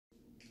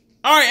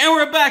Alright, and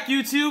we're back,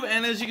 YouTube,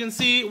 and as you can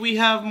see, we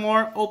have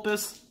more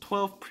Opus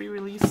 12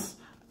 pre-release.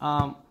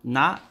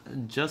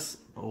 Not just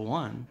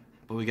one,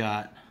 but we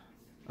got,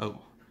 a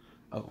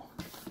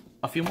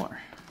few more.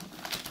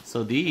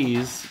 So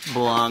these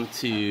belong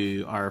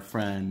to our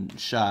friend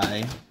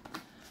Shy.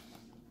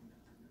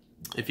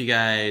 If you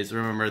guys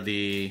remember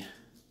the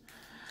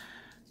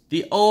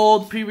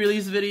old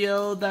pre-release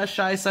video that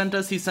Shy sent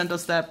us, he sent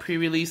us that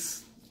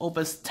pre-release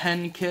Opus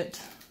X kit.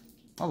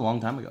 That was a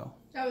long time ago.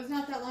 That was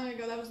not that long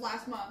ago. That was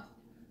last month.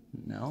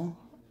 No?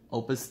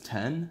 Opus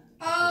X?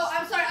 Oh,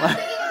 I'm sorry. I was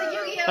thinking of the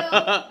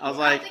Yu-Gi-Oh! I was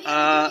like,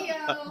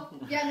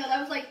 Yeah, no, that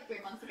was like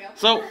 3 months ago.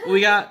 So,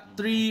 we got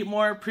 3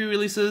 more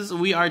pre-releases.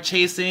 We are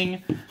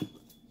chasing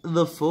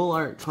the full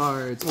art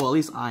cards. Well, at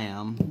least I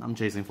am. I'm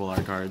chasing full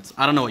art cards.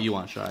 I don't know what you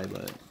want, Shy,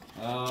 but...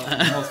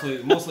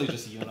 mostly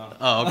just Yuna.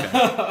 Oh,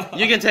 okay.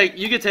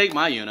 You can take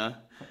my Yuna.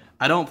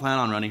 I don't plan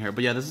on running her,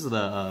 but yeah, this is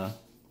the...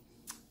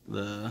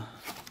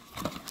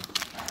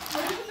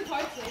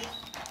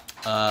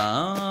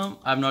 I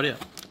have no idea.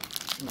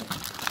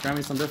 Grab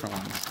me some different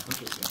ones.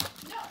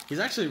 He's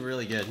actually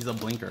really good. He's a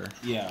blinker.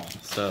 Yeah.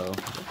 So.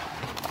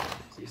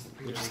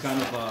 Which is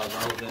kind of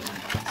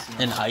relevant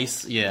in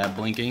ice. Yeah,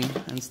 blinking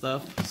and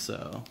stuff.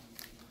 So.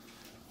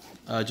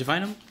 Did you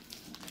find him?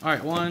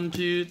 Alright, 1,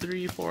 2,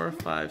 3, 4,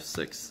 5,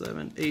 6,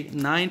 7, 8,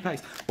 9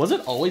 packs. Was it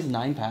always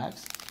 9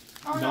 packs?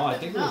 Oh, no, I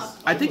think it was.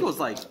 I think it was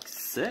like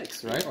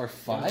 6, right? Or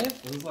 5?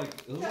 It was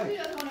like. He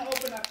doesn't want to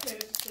open up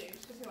his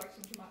sleeves because he likes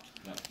them too much.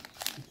 No.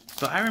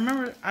 But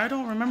I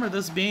don't remember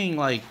this being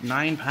like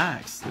 9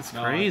 packs. It's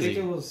crazy.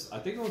 I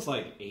think it was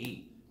like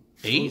 8.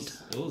 8?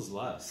 It was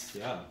less,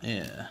 yeah.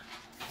 Yeah.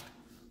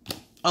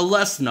 A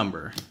less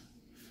number.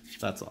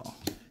 That's all.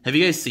 Have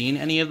you guys seen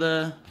any of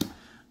the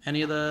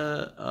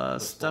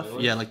stuff?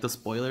 Spoilers? Yeah, like the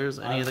spoilers,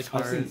 any of the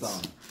cards?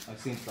 I've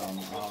seen some.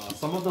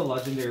 Some of the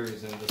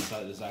legendaries in this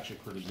set is actually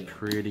pretty good.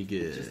 Pretty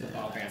good. Just the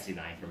Final Fantasy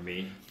IX from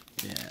me.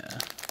 Yeah.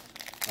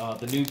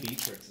 The new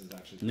Beatrix is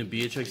actually new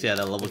Beatrix, yeah,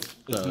 that level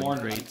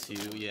grade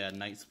 2, yeah,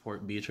 Knight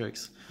support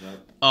Beatrix. Yep.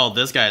 Oh,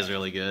 this guy's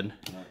really good.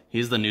 Yep.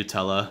 He's the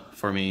Nutella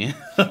for me.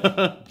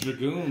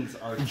 Dragoons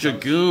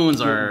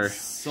are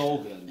so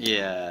good.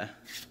 Yeah.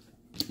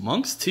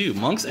 Monks too.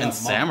 Monks and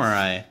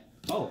Samurai.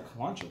 Oh,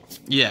 Quancho Queen.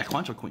 Yeah,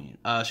 Quancho Queen.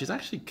 She's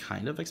actually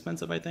kind of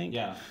expensive, I think.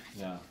 Yeah,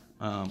 yeah.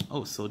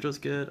 Oh, Sojo's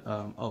good.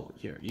 Oh,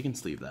 here, you can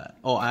sleeve that.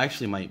 Oh, I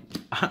actually might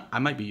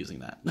be using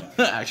that,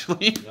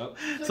 actually. Yep.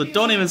 So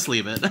don't even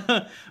sleeve it.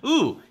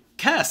 Ooh,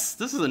 Kess,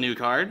 this is a new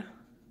card.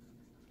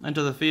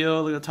 Enter the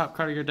field, look at the top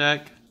card of your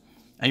deck,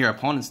 and your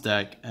opponent's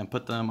deck, and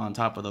put them on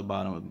top of the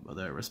bottom of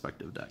their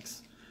respective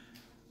decks.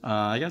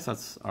 I guess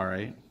that's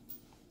alright.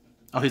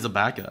 Oh, he's a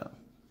backup.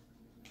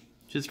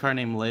 Choose a card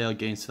named Leo,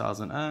 gains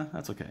 2,000.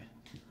 That's okay.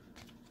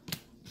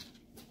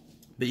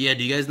 But yeah,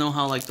 do you guys know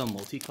how like the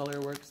multicolor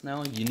works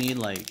now? You need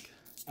like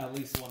at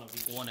least one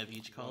of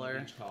each color. One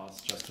of each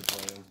cost just to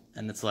play them.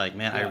 And it's like,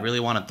 man, yeah. I really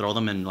want to throw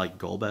them in like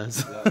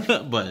Golbez,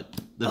 yeah. but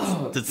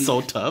it's so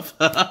tough.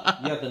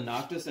 Yeah, the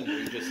Noctis and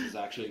Regis is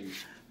actually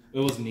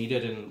was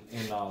needed in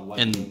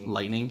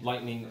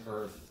Lightning,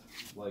 Earth.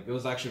 Like it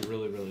was actually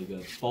really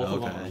good. Both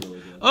of them were really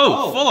good.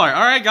 Oh, full art.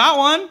 All right, got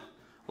one.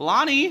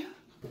 Lonnie.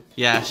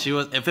 Yeah, she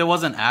was. If it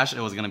wasn't Ash, it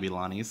was gonna be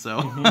Lonnie.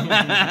 So,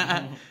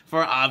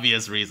 for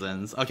obvious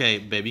reasons. Okay,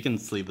 babe, you can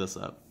sleeve this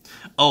up.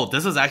 Oh,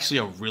 this is actually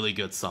a really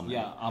good summon.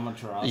 Yeah,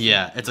 Amaterasu.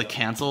 Yeah, it's a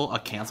cancel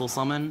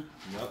summon.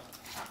 Yep.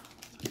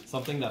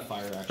 Something that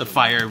fire actually. The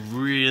fire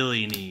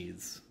really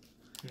needs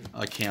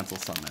a cancel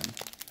summon.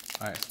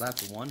 All right, so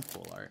that's one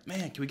full art.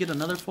 Man, can we get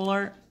another full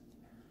art?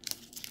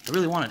 I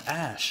really wanted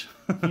Ash.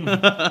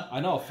 I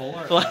know, full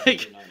art.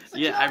 Like, But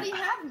yeah, you already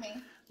have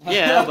me.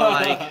 Yeah, but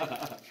like.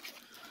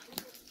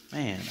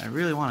 Man, I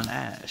really want an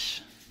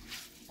Ash.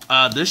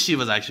 This sheet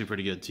was actually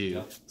pretty good too.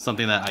 Yep.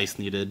 Something that Ice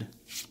needed.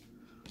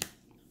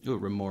 Ooh,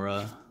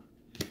 Remora.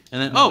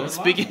 And then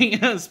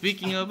speaking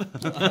of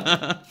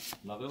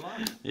another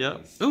line. Yep.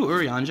 Nice. Ooh,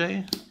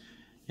 Urianger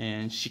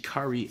and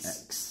Shikari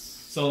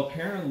X. So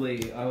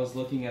apparently I was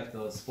looking at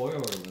the spoiler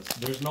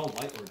list. There's no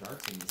light or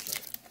darks in this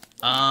set.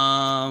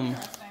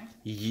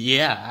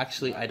 Yeah,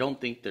 actually I don't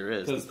think there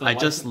is. I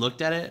just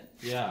looked at it.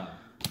 Yeah.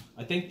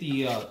 I think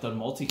the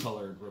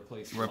multicolored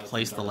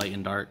replaced the light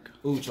and dark.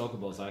 Ooh,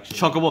 Chocobo's actually.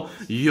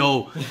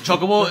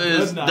 Chocobo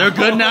is they're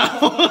good now.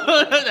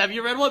 Have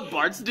you read what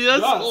Bart's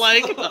does? Yes.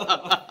 Like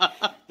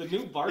the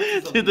new Bart's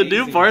is dude, the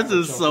new Bart's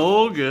is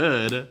so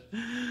good.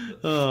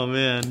 Oh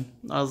man,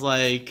 I was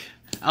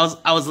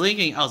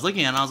looking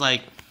and I was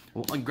like,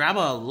 grab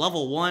a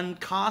level 1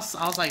 cost.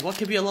 I was like, what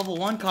could be a level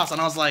 1 cost? And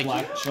I was like,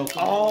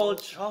 oh,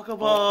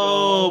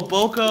 Chocobo,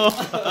 Boko.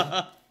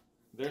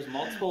 There's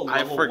multiple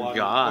level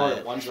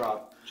 1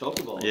 drop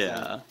Chocobos.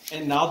 Yeah.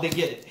 And now they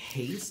get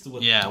haste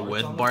with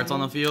Bart's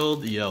on the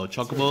field. Yo,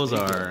 Chocobos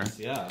are...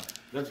 Yeah,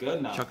 they're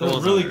good now.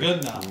 Chocobos they're really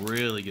good now.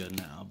 Really good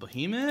now.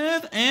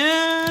 Behemoth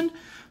and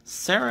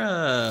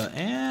Sarah.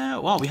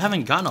 And, wow, we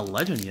haven't gotten a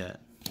legend yet.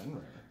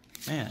 Fenrir.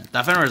 Man,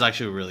 that Fenrir is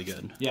actually really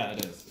good. Yeah,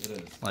 it is.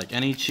 It is. Like,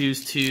 any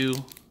choose 2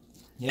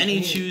 Yeah, and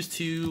you choose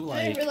to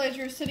I didn't like. realize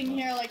you were sitting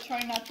here like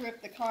trying not to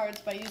rip the cards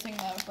by using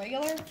the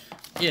regular.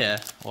 Yeah,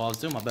 well, I was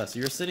doing my best.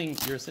 You were sitting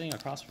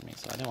across from me,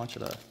 so I didn't want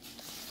you to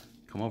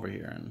come over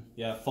here and.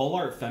 Yeah, full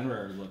art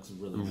Fenrir looks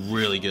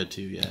Really good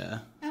too. Yeah.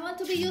 I want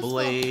to be useful.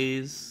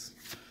 Blaze,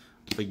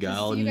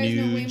 Beguile, You guys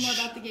know way more Nuge,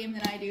 about the game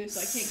than I do, so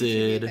I can't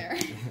Sid.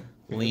 contribute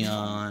there.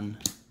 Leon,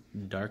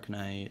 Dark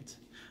Knight.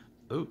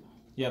 Oh.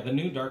 Yeah, the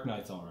new Dark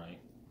Knight's alright.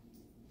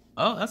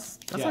 Oh, that's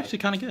Yeah. actually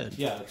kind of good.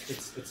 Yeah,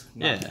 it's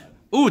not Yeah. bad.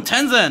 Ooh,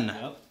 Tenzin!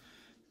 Yep.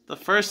 The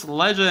first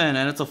legend,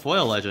 and it's a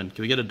foil legend.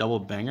 Can we get a double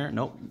banger?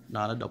 Nope,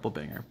 not a double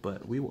banger,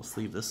 but we will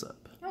sleeve this up.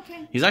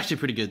 Okay. He's actually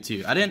pretty good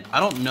too. I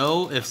don't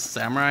know if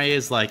Samurai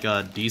is like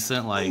a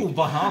decent like Ooh,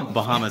 Bahamut.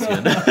 Bahamut's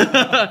good.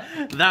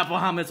 That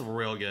Bahamut's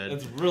real good.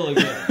 It's really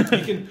good.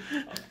 You can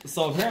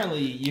so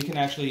apparently you can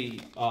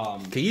actually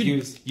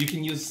you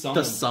can use summons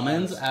The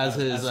summons as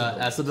his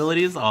S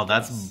abilities. Oh,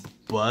 that's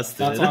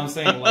busted. That's what I'm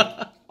saying.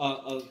 Like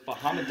a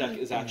Bahamut deck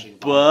is actually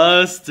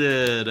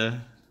busted.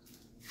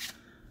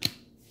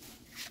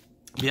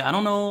 Yeah, I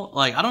don't know.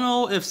 Like, I don't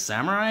know if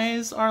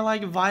samurais are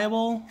like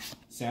viable.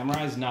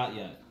 Samurai's not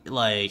yet.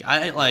 Like,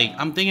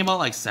 I'm thinking about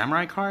like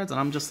samurai cards, and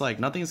I'm just like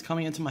nothing's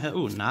coming into my head.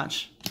 Ooh,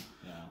 Notch.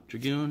 Yeah.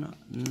 Dragoon.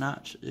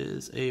 Notch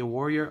is a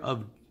warrior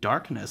of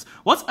darkness.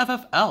 What's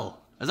FFL?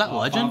 Is that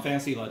Legend? Final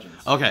Fantasy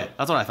Legends. Okay,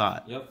 that's what I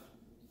thought. Yep.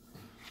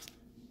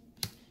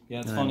 Yeah,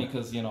 it's And funny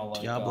because you know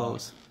like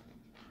Diablos.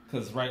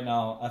 because right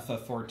now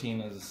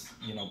FF14 is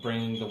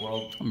bringing the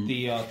world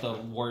the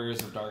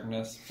Warriors of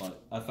Darkness,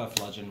 but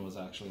FF Legend was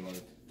actually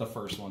like the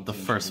first one. The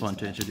first one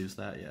to introduce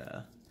that,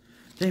 yeah.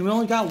 Dang, we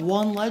only got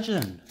one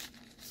legend.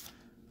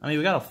 I mean,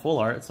 we got a full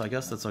art, so I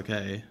guess that's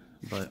okay.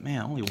 But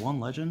man, only one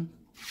legend.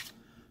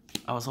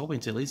 I was hoping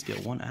to at least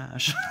get one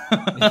Ash,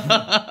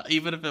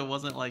 even if it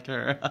wasn't like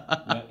her.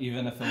 Yeah,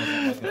 even if it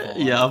wasn't like a full art.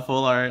 Yeah,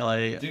 full art.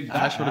 Like Dude,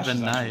 Ash would have Ash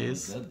been is actually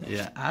nice. really good, though.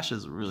 Yeah, Ash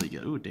is really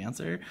good. Ooh,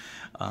 Dancer.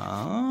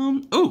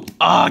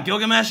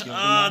 Gilgamesh.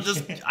 Man,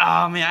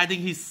 I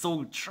think he's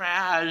so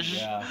trash.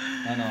 Yeah,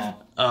 I know.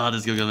 Oh,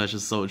 this Gilgamesh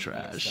is so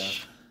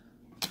trash.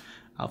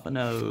 Alpha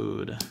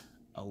Node,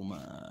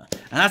 Alma,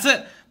 and that's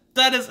it.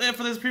 That is it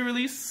for this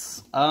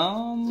pre-release. We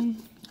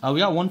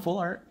got one full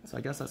art, so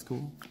I guess that's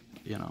cool.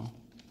 You know,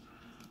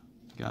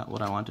 got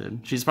what I wanted.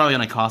 She's probably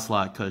gonna cost a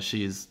lot because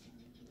she's.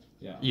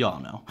 Yeah. Y'all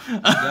know.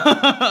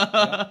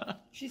 Yeah.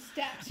 She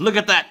stabs. Look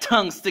at that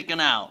tongue sticking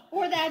out.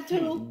 Or that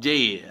too.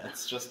 Yeah.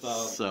 It's just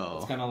So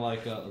it's kind of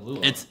like a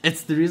Lua.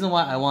 it's the reason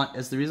why I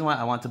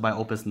want to buy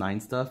Opus 9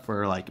 stuff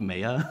for like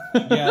Maya.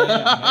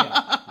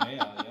 Maya,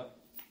 yep.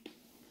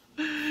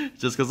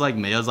 Just because like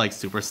Maya's like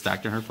super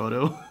stacked in her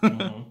photo.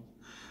 Mm-hmm.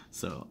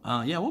 So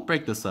yeah, we'll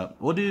break this up.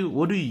 We'll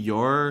do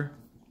your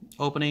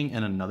opening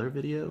in another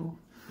video.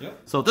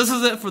 Yep. So this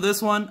is it for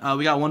this one.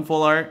 We got one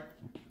full art.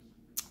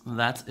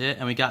 That's it,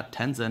 and we got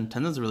Tenzin.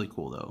 Tenzin's really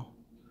cool though.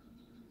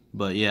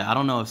 But yeah, I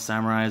don't know if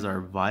samurais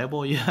are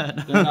viable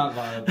yet. They're not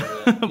viable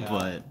yet. Yeah.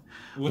 But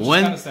Which is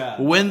kind of sad.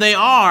 when they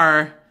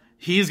are,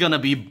 he's gonna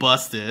be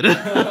busted.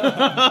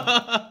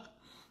 But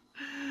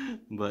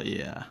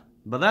yeah.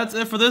 But that's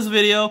it for this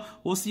video.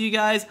 We'll see you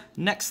guys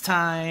next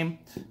time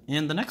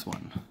in the next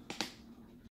one.